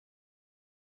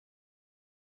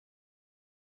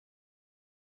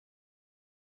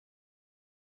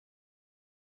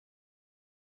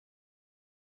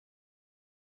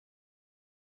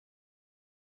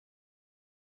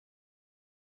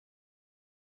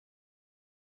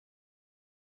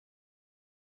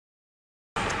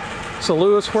So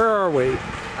Lewis, where are we?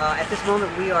 At this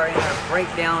moment we are in our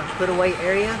breakdown put-away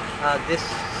area. This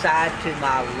side to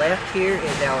my left here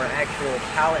is our actual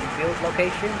pallet build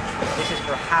location. This is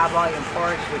for high volume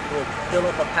parts which will fill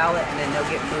up a pallet and then they'll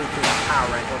get moved to the high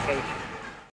rack location.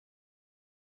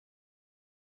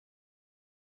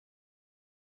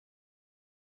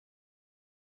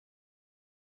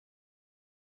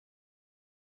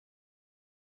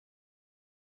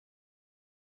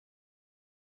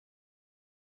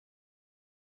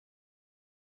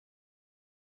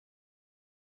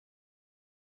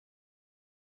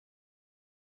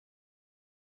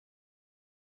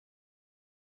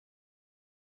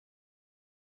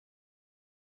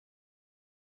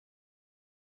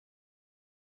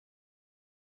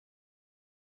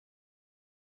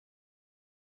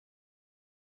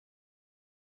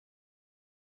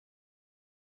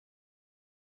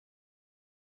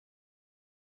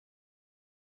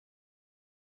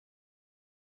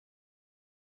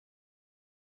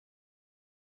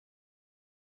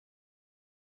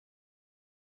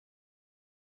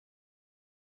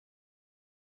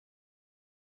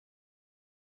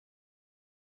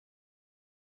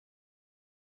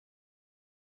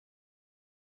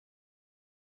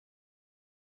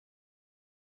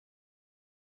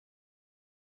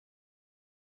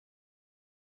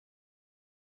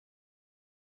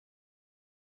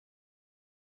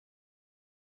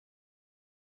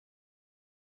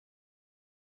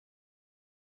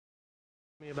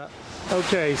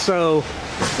 Okay, so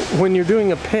when you're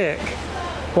doing a pick,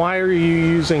 why are you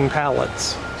using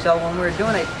pallets? So when we're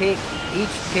doing a pick,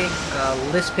 each pick,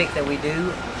 list pick that we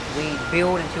do, we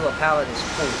build into a pallet is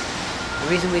full. The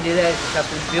reason we do that is because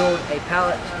we build a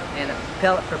pallet and a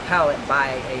pallet per pallet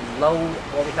by a load,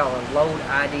 what we call a load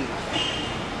ID.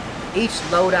 Each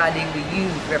load ID we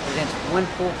use represents one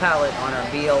full pallet on our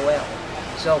BOL.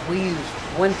 So if we use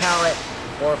one pallet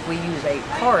or if we use a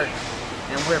part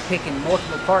and we're picking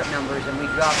multiple part numbers and we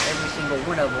drop every single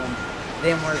one of them,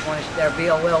 then we're going to, our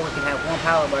BOL, we can have one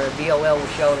pallet, but our BOL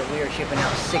will show that we are shipping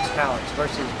out 6 pallets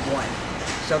versus 1.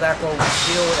 So therefore we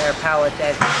build our pallets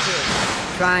as we should,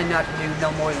 trying not to do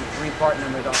no more than 3 part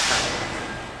numbers on a pallet.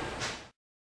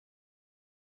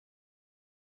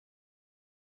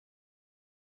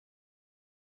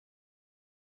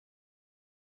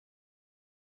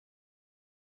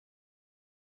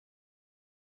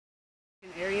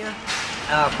 Area.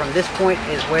 From this point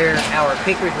is where our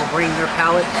pickers will bring their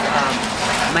pallets,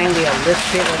 mainly a list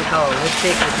pick, what we call a list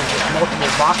pick, which is just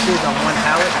multiple boxes on one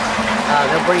pallet.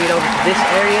 They'll bring it over to this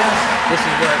area. This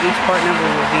is where each part number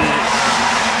will be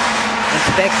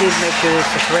inspected, make sure it's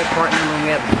the correct part number and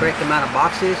we have the correct amount of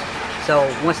boxes. So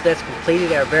once that's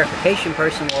completed, our verification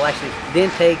person will actually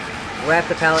then wrap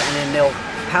the pallet and then they'll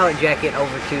pallet jack it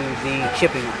over to the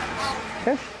shipping lines.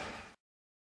 Okay.